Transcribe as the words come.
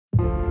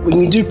When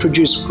you do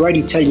produce great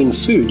Italian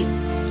food,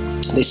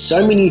 there's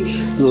so many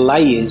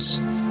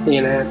layers,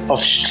 of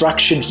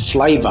structured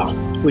flavour,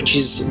 which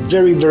is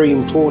very, very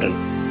important.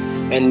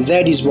 And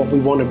that is what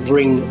we want to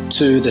bring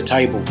to the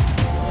table.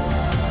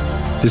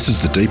 This is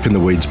the Deep in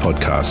the Weeds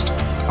podcast.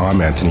 I'm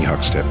Anthony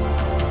Huckstep.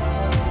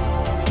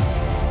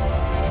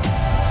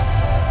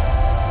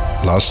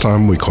 Last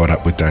time we caught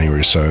up with Danny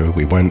Russo,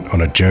 we went on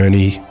a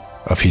journey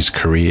of his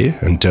career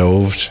and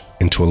delved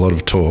into a lot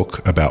of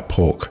talk about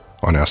pork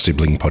on our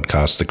sibling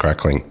podcast, The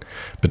Crackling.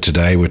 But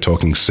today we're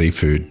talking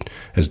seafood,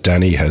 as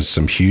Danny has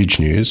some huge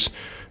news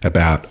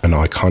about an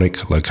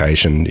iconic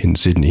location in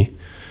Sydney.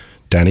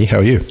 Danny, how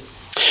are you?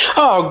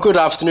 Oh, good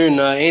afternoon,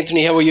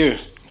 Anthony. How are you?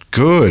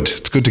 Good.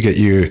 It's good to get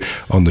you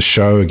on the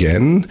show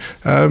again.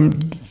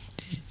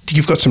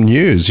 You've got some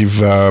news.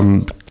 You've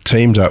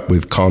teamed up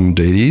with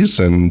Condi's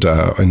and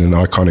in an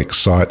iconic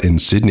site in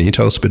Sydney.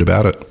 Tell us a bit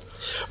about it.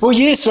 Well,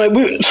 yes,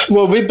 mate.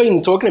 We've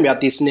been talking about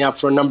this now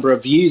for a number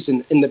of years,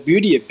 and the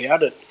beauty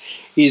about it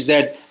is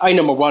that,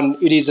 number one,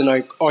 it is an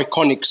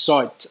iconic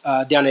site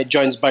down at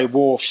Jones Bay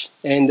Wharf,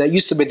 and it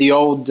used to be the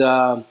old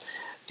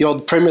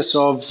premise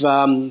of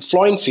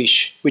Flying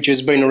Fish, which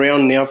has been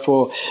around now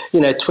for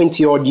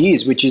 20-odd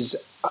years, which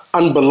is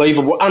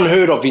unbelievable,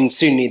 unheard of in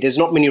Sydney. There's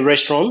not many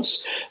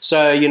restaurants,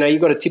 so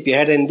you've got to tip your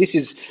hat, and this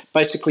is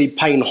basically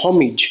paying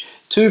homage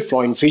to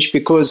Flying Fish,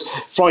 because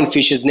Flying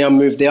Fish has now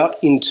moved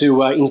out into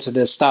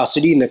the Star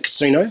City in the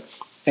casino,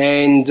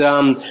 and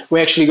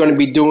we're actually going to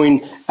be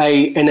doing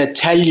an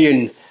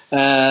Italian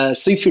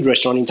seafood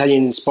restaurant,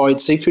 Italian-inspired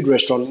seafood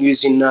restaurant,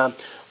 using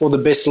all the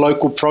best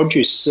local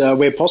produce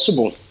where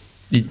possible.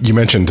 You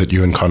mentioned that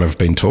you and Con have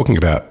been talking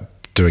about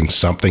doing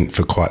something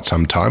for quite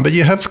some time, but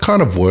you have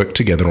kind of worked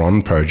together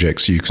on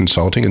projects, you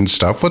consulting and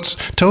stuff.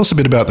 Tell us a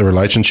bit about the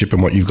relationship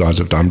and what you guys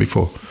have done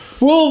before.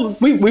 Well,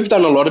 we've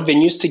done a lot of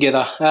venues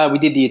together. We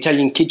did the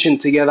Italian Kitchen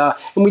together,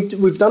 and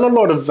we've done a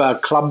lot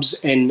of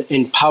clubs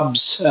and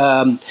pubs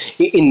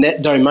in that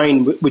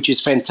domain, which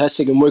is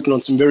fantastic, and working on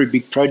some very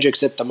big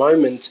projects at the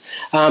moment.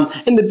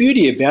 And the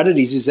beauty about it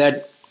is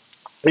that,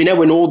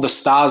 when all the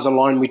stars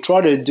align, we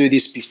tried to do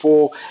this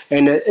before,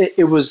 and I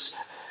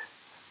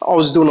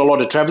was doing a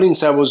lot of travelling,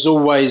 so it was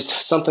always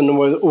something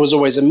that was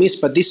always a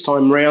miss. But this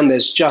time round,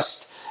 there's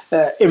just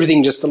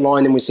everything just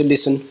aligned, and we said,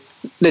 listen,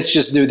 let's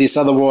just do this.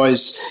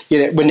 Otherwise,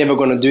 we're never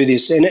going to do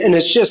this. And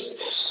it's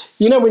just,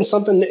 when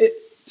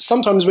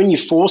sometimes when you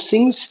force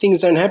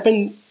things don't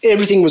happen.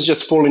 Everything was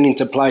just falling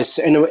into place,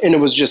 and it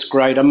was just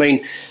great. I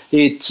mean,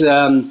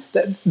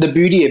 the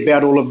beauty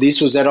about all of this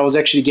was that I was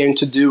actually going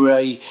to do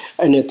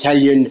an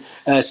Italian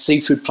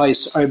seafood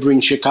place over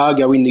in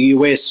Chicago in the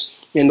US.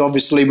 And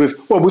obviously, with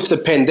the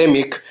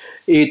pandemic,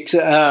 it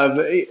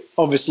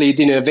obviously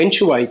didn't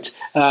eventuate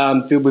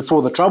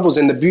before the troubles.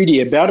 And the beauty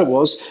about it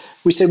was,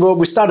 we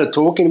started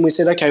talking, and we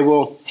said, okay,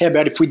 well, how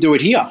about if we do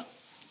it here?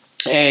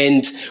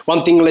 And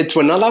one thing led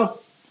to another.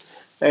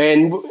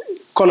 And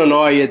Con and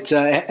I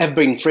have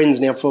been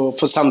friends now for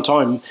some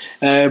time,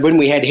 when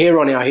we had hair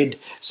on our head.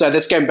 So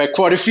that's going back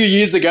quite a few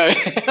years ago.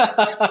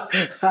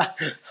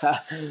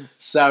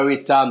 So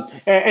it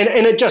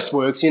and it just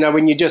works,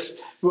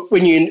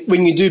 when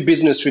you do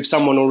business with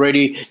someone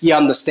already, you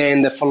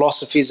understand the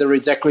philosophies are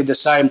exactly the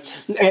same.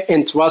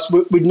 And to us,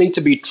 we need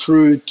to be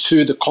true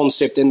to the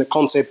concept, and the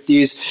concept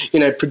is,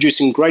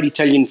 producing great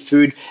Italian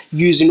food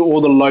using all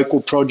the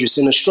local produce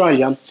in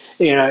Australia.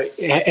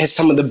 Has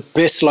some of the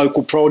best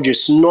local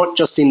produce, not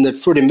just in the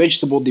fruit and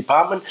vegetable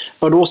department,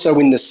 but also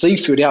in the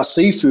seafood. Our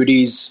seafood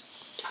is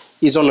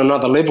on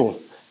another level.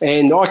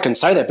 And I can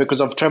say that because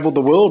I've travelled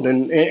the world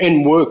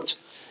and worked,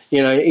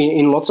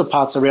 in lots of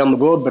parts around the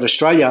world. But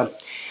Australia,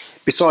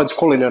 besides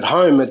calling it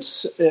home,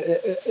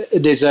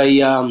 there's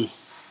a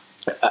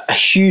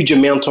huge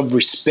amount of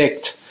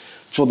respect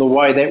for the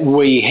way that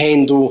we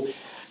handle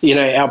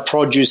our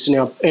produce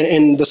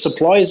and the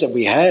suppliers that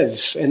we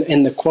have,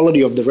 and the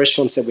quality of the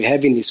restaurants that we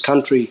have in this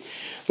country,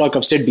 like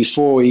I've said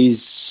before,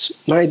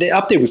 they're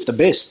up there with the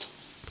best.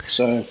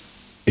 So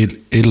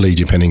Italy,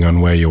 depending on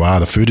where you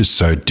are, the food is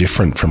so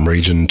different from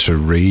region to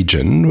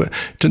region.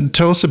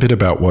 Tell us a bit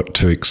about what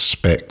to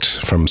expect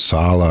from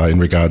Sala in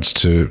regards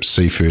to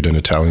seafood and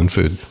Italian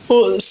food.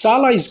 Well,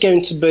 Sala is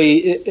going to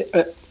be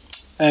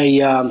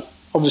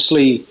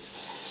obviously,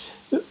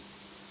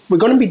 we're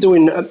going to be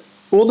doing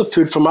all the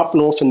food from up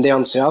north and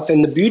down south,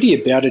 and the beauty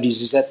about it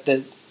is that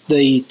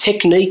the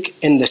technique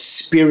and the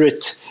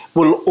spirit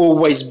will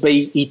always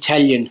be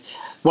Italian.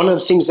 One of the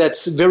things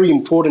that's very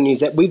important is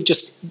that we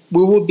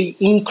will be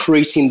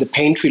increasing the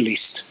pantry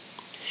list,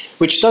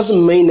 which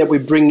doesn't mean that we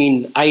bring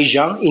in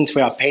Asia into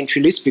our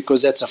pantry list,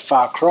 because that's a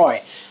far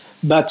cry.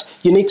 But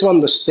you need to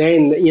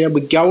understand that,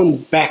 we're going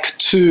back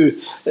to,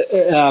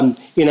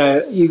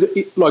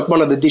 like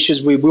one of the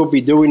dishes we will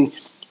be doing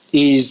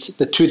is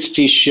the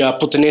toothfish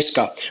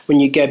puttanesca. When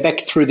you go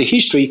back through the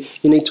history,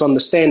 you need to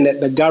understand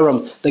that the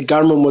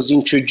garum was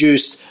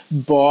introduced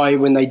by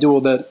when they do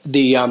all the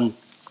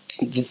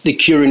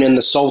curing and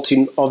the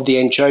salting of the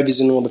anchovies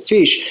and all the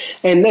fish,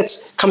 and that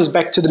comes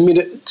back to the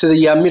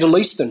Middle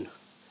Eastern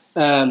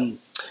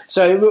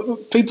So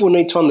people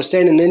need to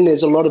understand, and then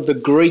there's a lot of the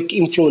Greek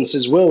influence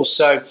as well.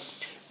 So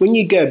when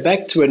you go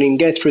back to it and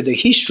go through the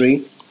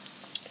history,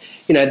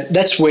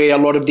 that's where a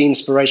lot of the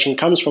inspiration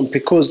comes from,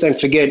 because don't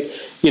forget,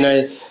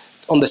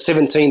 on the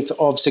 17th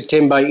of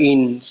September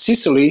in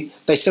Sicily,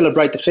 they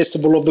celebrate the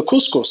festival of the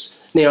couscous.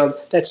 Now,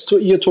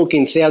 you're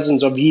talking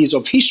thousands of years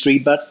of history,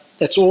 but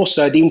that's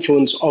also the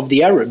influence of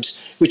the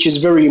Arabs, which is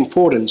very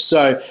important.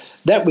 So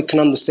that we can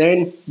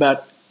understand,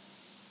 but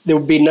there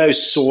will be no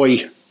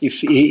soy,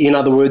 in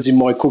other words, in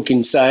my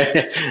cooking. So,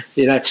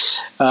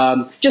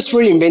 just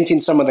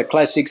reinventing some of the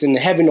classics and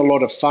having a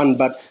lot of fun.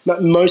 But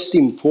most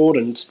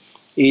important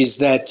is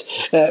that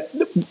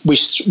we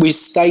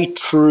stay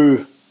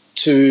true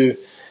to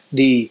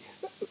the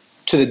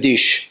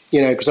dish,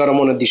 because I don't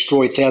want to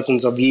destroy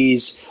thousands of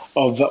years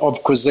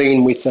of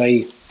cuisine with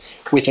an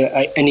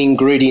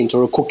ingredient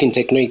or a cooking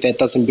technique that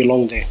doesn't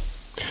belong there.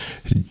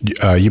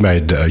 You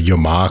made your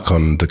mark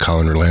on the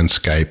culinary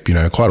landscape,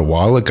 quite a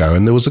while ago,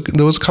 and there was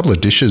a couple of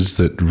dishes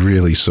that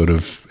really sort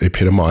of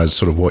epitomised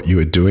sort of what you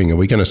were doing. Are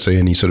we going to see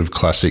any sort of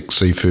classic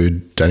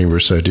seafood Danny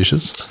Russo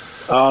dishes?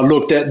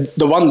 Look,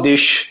 the one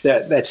dish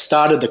that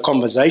started the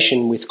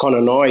conversation with Con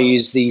and I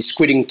is the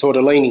squidding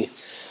tortellini.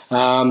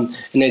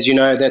 And as you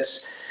know,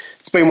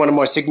 it's been one of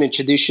my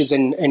signature dishes,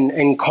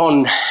 and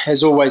Con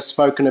has always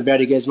spoken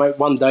about it. He goes, mate,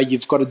 one day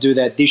you've got to do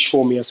that dish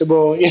for me. I said,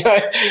 well,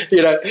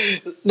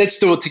 let's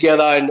do it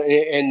together.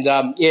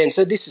 And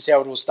so this is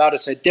how it all started.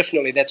 So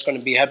definitely that's going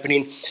to be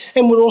happening.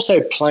 And we're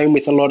also playing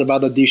with a lot of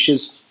other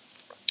dishes.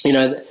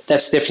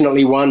 That's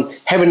definitely one.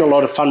 Having a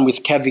lot of fun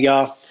with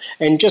caviar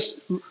and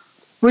just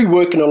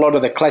reworking a lot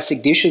of the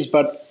classic dishes,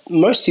 but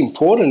most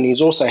important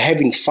is also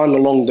having fun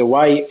along the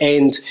way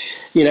and,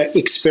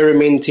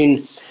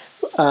 experimenting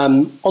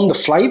on the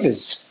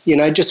flavours,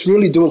 just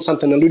really doing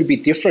something a little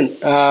bit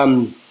different.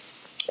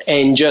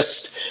 And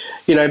just,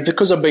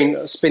 because I've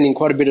been spending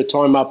quite a bit of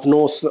time up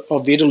north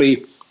of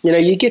Italy,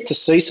 you get to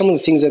see some of the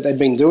things that they've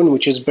been doing,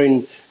 which has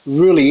been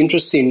really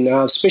interesting,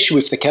 especially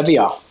with the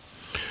caviar.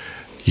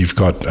 You've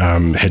got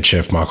head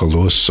chef Michael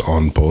Lewis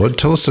on board.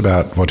 Tell us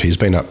about what he's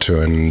been up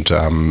to and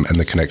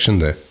the connection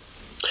there.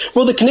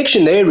 Well, the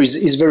connection there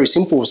is very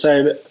simple.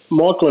 So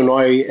Michael and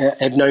I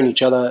have known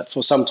each other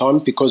for some time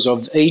because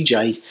of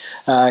EJ,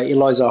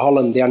 Eliza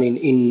Holland, down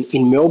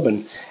in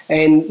Melbourne.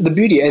 And the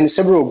beauty, and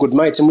several good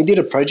mates, and we did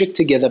a project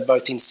together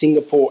both in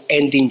Singapore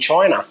and in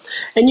China.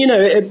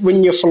 And,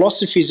 when your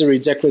philosophies are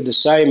exactly the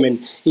same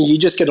and you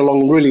just get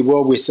along really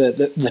well with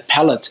the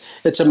palate,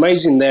 it's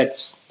amazing that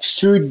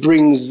food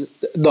brings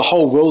the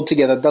whole world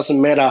together. It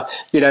doesn't matter,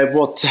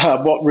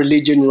 what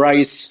religion,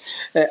 race.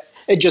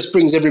 It just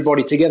brings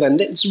everybody together, and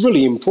that's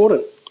really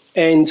important.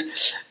 And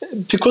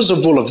because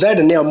of all of that,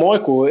 and now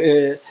Michael,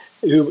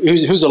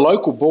 who's a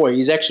local boy,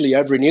 he's actually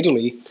over in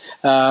Italy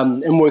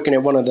and working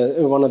at one of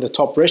the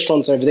top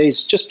restaurants over there.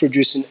 He's just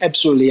producing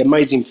absolutely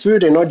amazing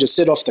food. And I just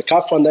said off the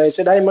cuff one day, I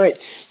said, "Hey mate,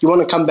 you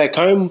want to come back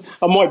home?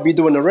 I might be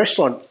doing a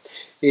restaurant."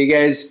 He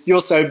goes,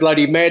 "You're so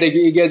bloody mad."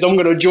 He goes, "I'm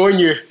going to join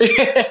you."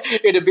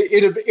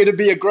 It'll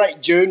be a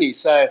great journey.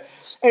 So,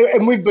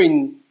 and we've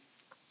been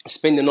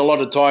spending a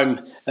lot of time,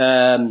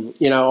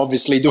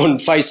 obviously doing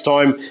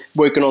FaceTime,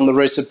 working on the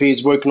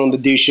recipes, working on the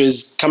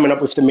dishes, coming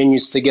up with the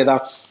menus together,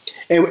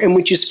 and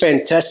which is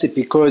fantastic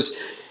because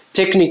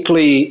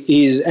technically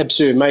is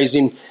absolutely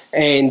amazing,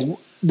 and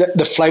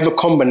the flavour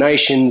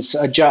combinations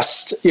are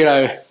just,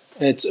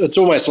 it's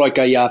almost like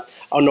an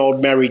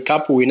old married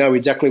couple. We know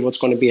exactly what's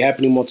going to be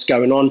happening, what's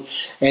going on,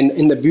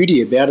 and the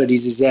beauty about it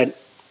is that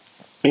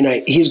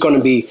he's going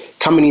to be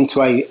coming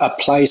into a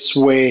place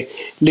where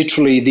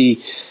literally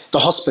the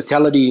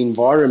hospitality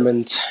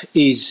environment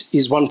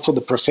is one for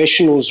the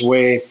professionals,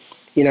 where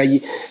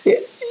you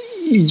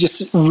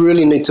just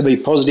really need to be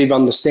positive,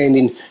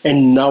 understanding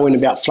and knowing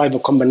about flavour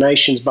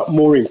combinations, but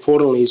more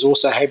importantly is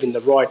also having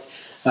the right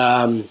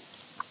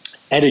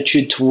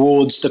attitude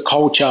towards the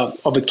culture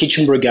of a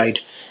kitchen brigade.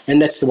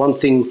 And that's the one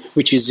thing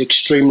which is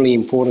extremely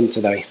important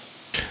today.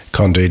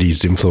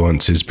 Conditi's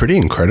influence is pretty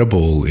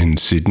incredible in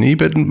Sydney,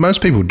 but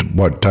most people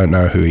don't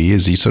know who he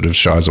is. He sort of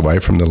shies away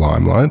from the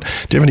limelight.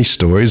 Do you have any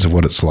stories of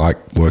what it's like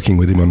working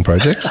with him on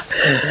projects?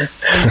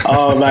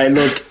 Oh, mate,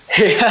 look.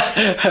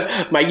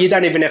 Mate, you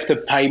don't even have to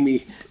pay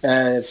me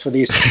for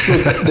this.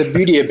 Look, the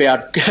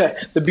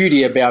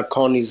beauty about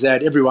Con is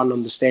that everyone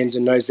understands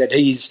and knows that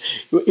he's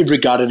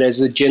regarded as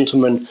a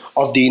gentleman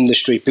of the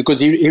industry, because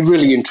he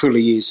really and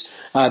truly is.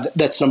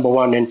 That's number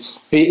one. And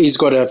he's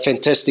got a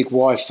fantastic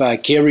wife,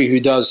 Kerry,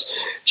 who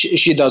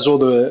she does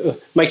all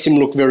makes him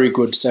look very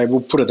good. So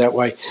we'll put it that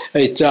way.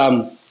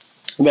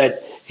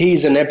 But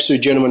he's an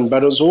absolute gentleman,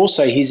 but it's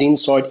also his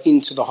insight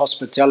into the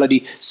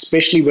hospitality,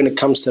 especially when it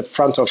comes to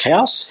front of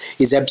house,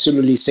 is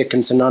absolutely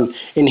second to none.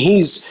 And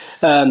his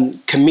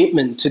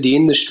commitment to the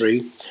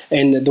industry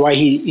and the way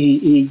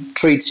he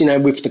treats,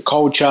 with the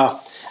culture,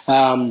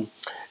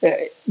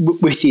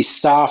 with his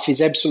staff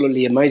is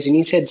absolutely amazing.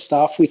 He's had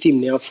staff with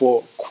him now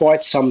for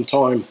quite some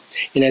time.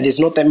 There's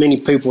not that many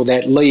people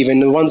that leave,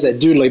 and the ones that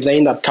do leave, they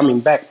end up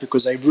coming back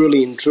because they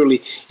really and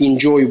truly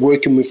enjoy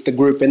working with the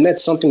group, and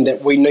that's something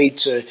that we need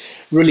to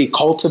really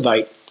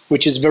cultivate,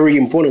 which is very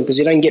important because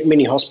you don't get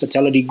many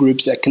hospitality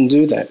groups that can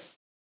do that.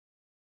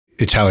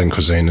 Italian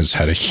cuisine has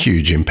had a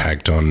huge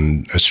impact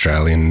on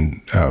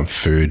Australian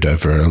food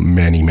over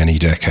many, many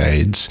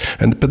decades.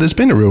 But there's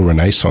been a real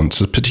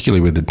renaissance, particularly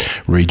with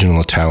the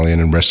regional Italian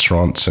and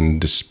restaurants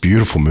and this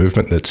beautiful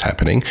movement that's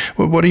happening.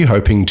 What are you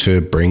hoping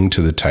to bring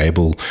to the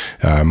table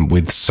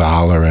with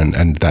Sala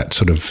and that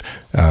sort of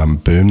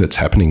boom that's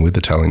happening with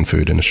Italian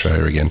food in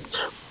Australia again?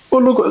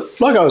 Well, look,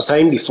 like I was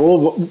saying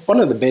before, one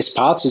of the best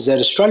parts is that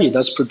Australia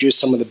does produce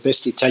some of the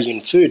best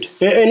Italian food.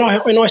 And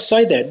I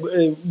say that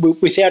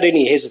without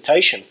any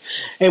hesitation.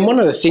 And one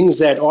of the things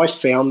that I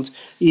found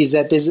is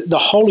that the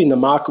hole in the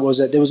market was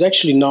that there was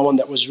actually no one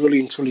that was really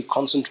and truly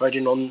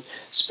concentrating on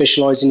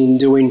specialising in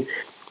doing,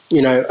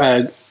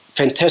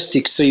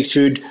 fantastic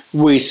seafood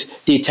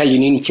with the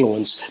Italian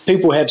influence.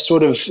 People have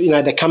sort of,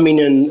 they come in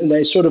and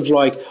they're sort of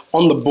like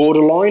on the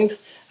borderline.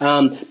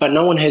 But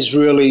no one has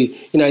really,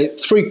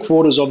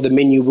 3/4 of the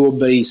menu will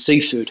be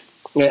seafood,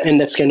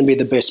 and that's going to be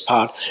the best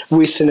part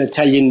with an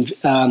Italian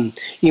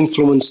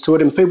influence to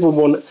it.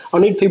 And I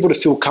need people to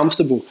feel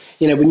comfortable.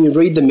 When you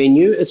read the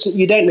menu,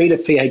 you don't need a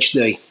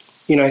PhD.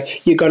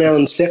 You're going to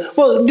understand.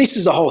 Well, this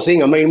is the whole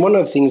thing. I mean, one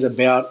of the things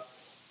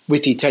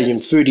with Italian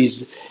food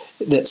is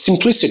the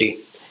simplicity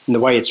in the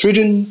way it's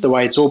written, the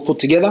way it's all put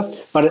together.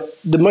 But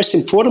the most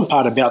important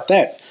part about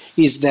that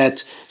is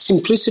that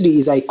simplicity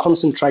is a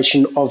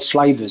concentration of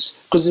flavours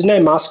because there's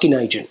no masking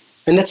agent.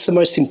 And that's the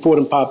most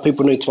important part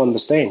people need to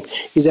understand,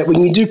 is that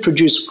when you do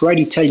produce great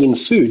Italian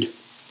food,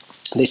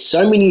 there's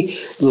so many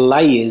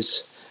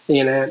layers,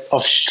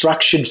 of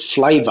structured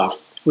flavour,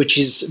 which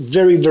is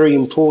very, very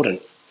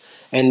important.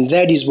 And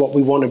that is what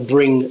we want to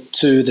bring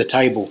to the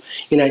table.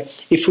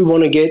 If we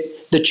want to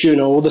get the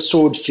tuna or the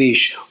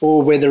swordfish,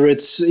 or whether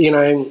it's,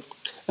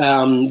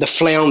 the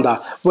flounder,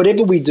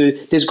 whatever we do,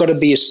 there's got to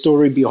be a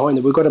story behind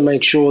it. We've got to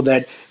make sure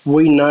that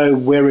we know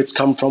where it's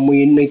come from.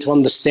 We need to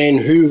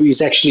understand who is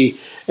actually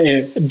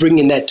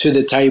bringing that to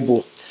the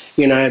table,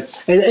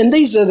 And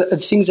these are the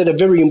things that are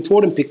very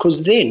important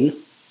because then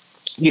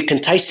you can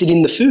taste it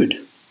in the food.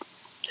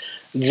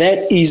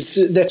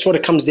 That's what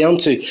it comes down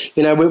to.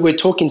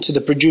 We're talking to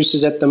the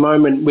producers at the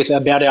moment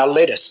about our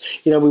lettuce.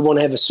 We want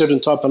to have a certain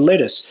type of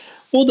lettuce.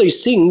 All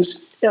these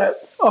things,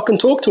 I can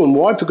talk to them.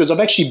 Why? Because I've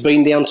actually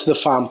been down to the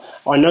farm.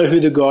 I know who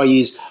the guy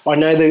is. I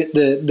know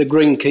the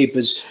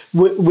greenkeepers.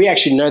 We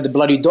actually know the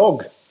bloody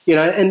dog,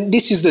 and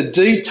this is the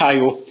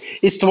detail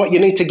as to what you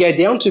need to go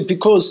down to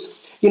because,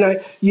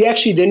 you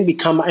actually then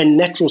become a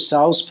natural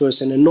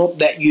salesperson and not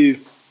that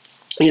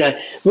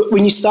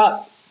when you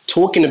start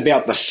talking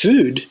about the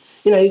food,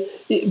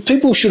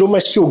 people should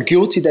almost feel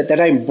guilty that they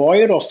don't buy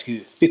it off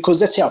you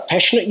because that's how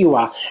passionate you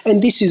are.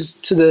 And this is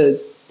to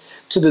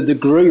the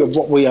degree of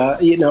what we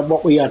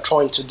are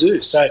trying to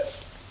do. So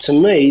to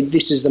me,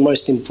 this is the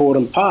most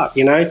important part,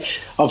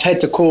 I've had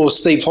to call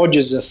Steve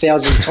Hodges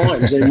 1,000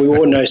 times and we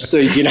all know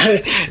Steve,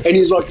 and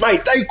he's like,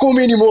 mate, don't call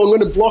me anymore, I'm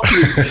going to block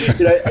you,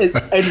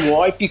 and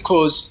why?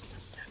 Because,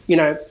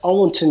 I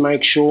want to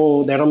make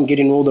sure that I'm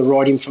getting all the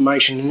right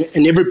information,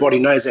 and everybody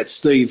knows that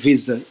Steve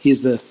is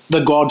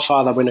the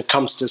godfather when it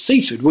comes to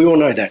seafood. We all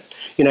know that,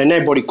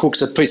 nobody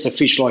cooks a piece of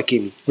fish like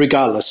him,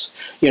 regardless,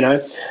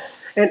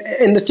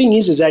 And the thing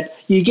is that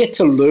you get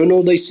to learn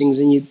all these things,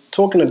 and you're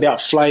talking about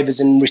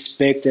flavours and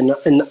respect and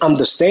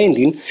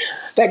understanding.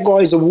 That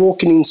guy is a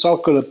walking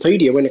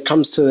encyclopedia when it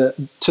comes to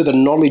the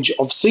knowledge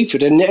of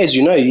seafood. And as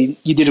you know,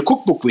 you did a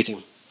cookbook with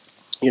him.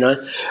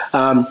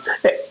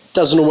 It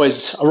doesn't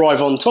always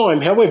arrive on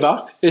time.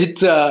 However,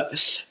 the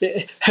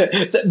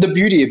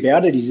beauty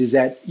about it is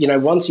that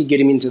once you get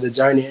him into the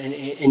zone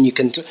and you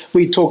can,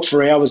 we talk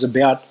for hours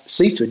about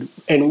seafood,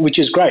 and which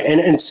is great, and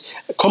it's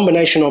a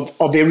combination of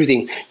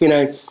everything.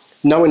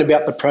 Knowing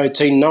about the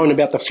protein, knowing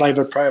about the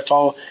flavour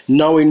profile,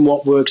 knowing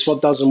what works,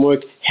 what doesn't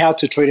work, how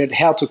to treat it,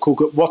 how to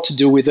cook it, what to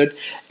do with it,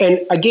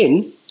 and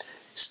again,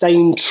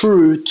 staying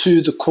true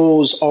to the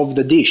cause of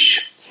the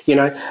dish.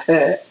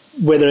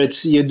 Whether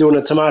it's you're doing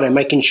a tomato,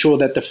 making sure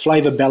that the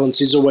flavour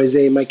balance is always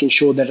there, making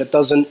sure that it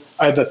doesn't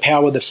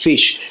overpower the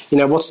fish.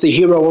 What's the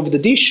hero of the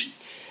dish?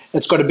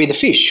 It's got to be the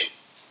fish.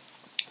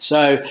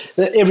 So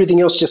everything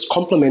else just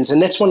complements,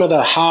 and that's one of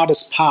the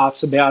hardest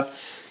parts about,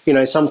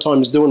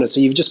 sometimes doing it.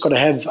 So you've just got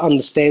to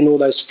understand all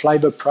those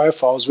flavour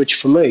profiles, which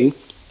for me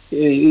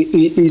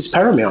is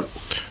paramount.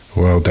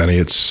 Well, Danny,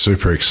 it's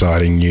super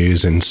exciting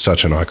news in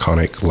such an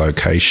iconic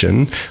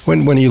location.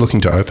 When are you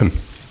looking to open?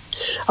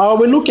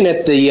 We're looking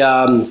at the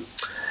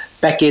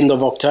back end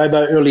of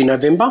October, early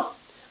November.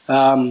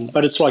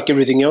 But it's like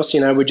everything else,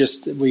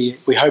 we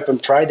hope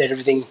and pray that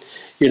everything,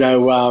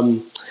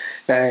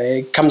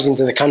 comes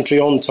into the country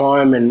on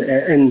time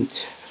and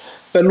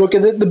But look,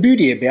 the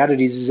beauty about it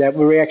is that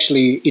we're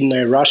actually in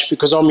no rush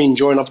because I'm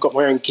enjoying. I've got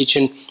my own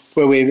kitchen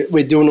where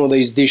we're doing all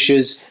these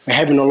dishes. We're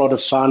having a lot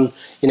of fun.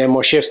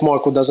 My chef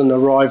Michael doesn't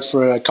arrive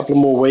for a couple of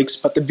more weeks.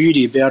 But the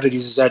beauty about it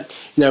is that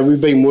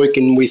we've been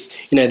working with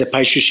the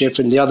pastry chef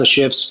and the other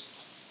chefs.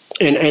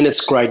 And it's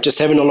great, just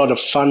having a lot of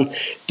fun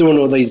doing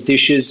all these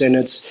dishes, and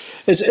it's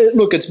been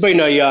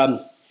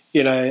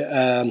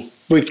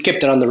we've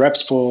kept it under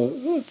wraps for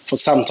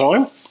some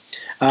time,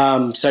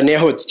 so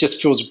now it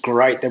just feels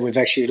great that we've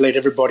actually let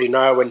everybody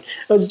know, and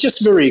it was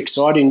just very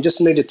exciting.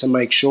 Just needed to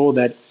make sure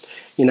that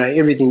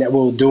everything that we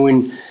were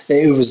doing,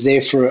 it was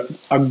there for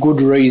a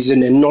good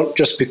reason, and not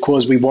just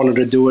because we wanted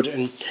to do it,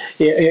 and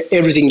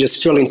everything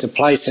just fell into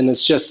place. And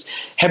it's just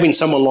having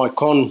someone like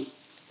Con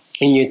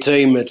in your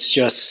team, it's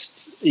just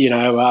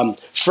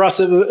for us,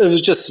 it was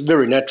just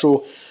very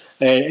natural.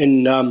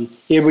 And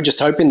we're just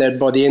hoping that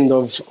by the end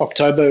of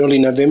October, early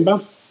November,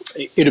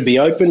 it'll be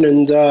open.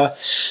 And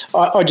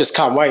I just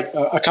can't wait.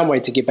 I can't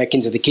wait to get back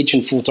into the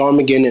kitchen full time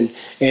again.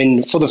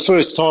 And for the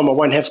first time, I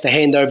won't have to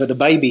hand over the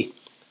baby.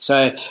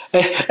 So,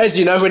 as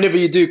you know, whenever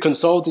you do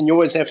consulting, you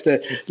always have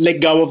to let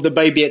go of the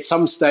baby at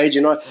some stage.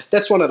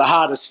 That's one of the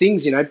hardest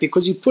things,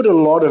 because you put a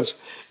lot of,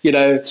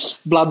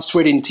 blood,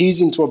 sweat and tears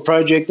into a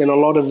project, and a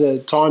lot of the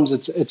times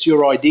it's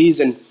your ideas.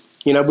 And,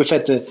 we've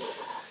had to,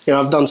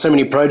 I've done so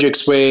many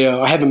projects where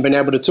I haven't been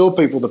able to tell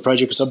people the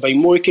projects I've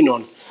been working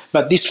on.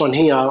 But this one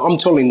here, I'm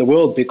telling the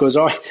world because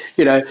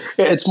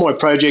it's my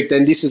project,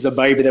 and this is a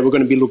baby that we're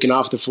going to be looking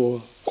after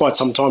for quite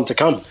some time to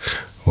come.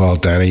 Well,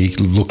 Danny,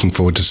 looking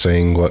forward to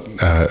seeing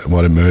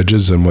what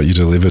emerges and what you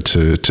deliver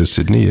to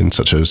Sydney in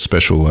such a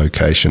special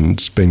location.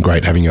 It's been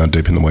great having you on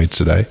Deep in the Weeds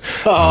today.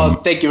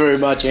 Thank you very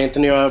much,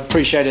 Anthony. I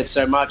appreciate it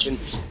so much. And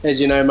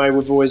as you know, mate,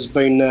 I've always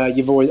been a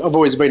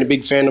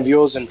big fan of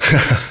yours, and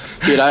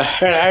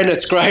and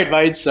it's great,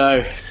 mate.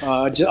 So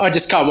I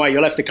just can't wait.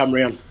 You'll have to come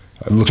round.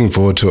 I'm looking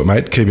forward to it,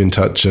 mate. Keep in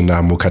touch, and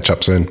we'll catch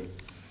up soon.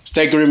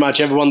 Thank you very much.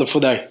 Have a wonderful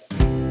day.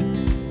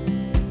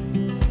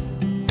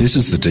 This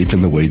is the Deep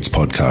in the Weeds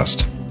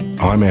podcast.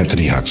 I'm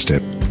Anthony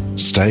Huckstep.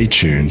 Stay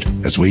tuned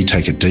as we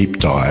take a deep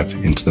dive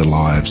into the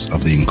lives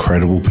of the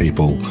incredible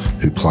people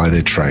who ply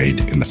their trade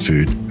in the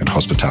food and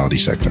hospitality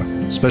sector.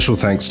 Special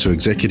thanks to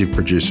executive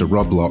producer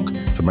Rob Locke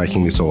for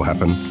making this all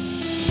happen.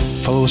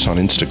 Follow us on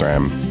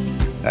Instagram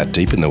at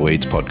Deep in the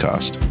Weeds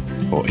Podcast,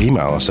 or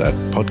email us at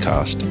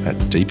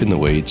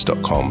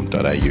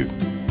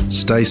podcast@deepintheweeds.com.au.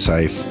 Stay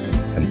safe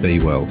and be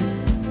well.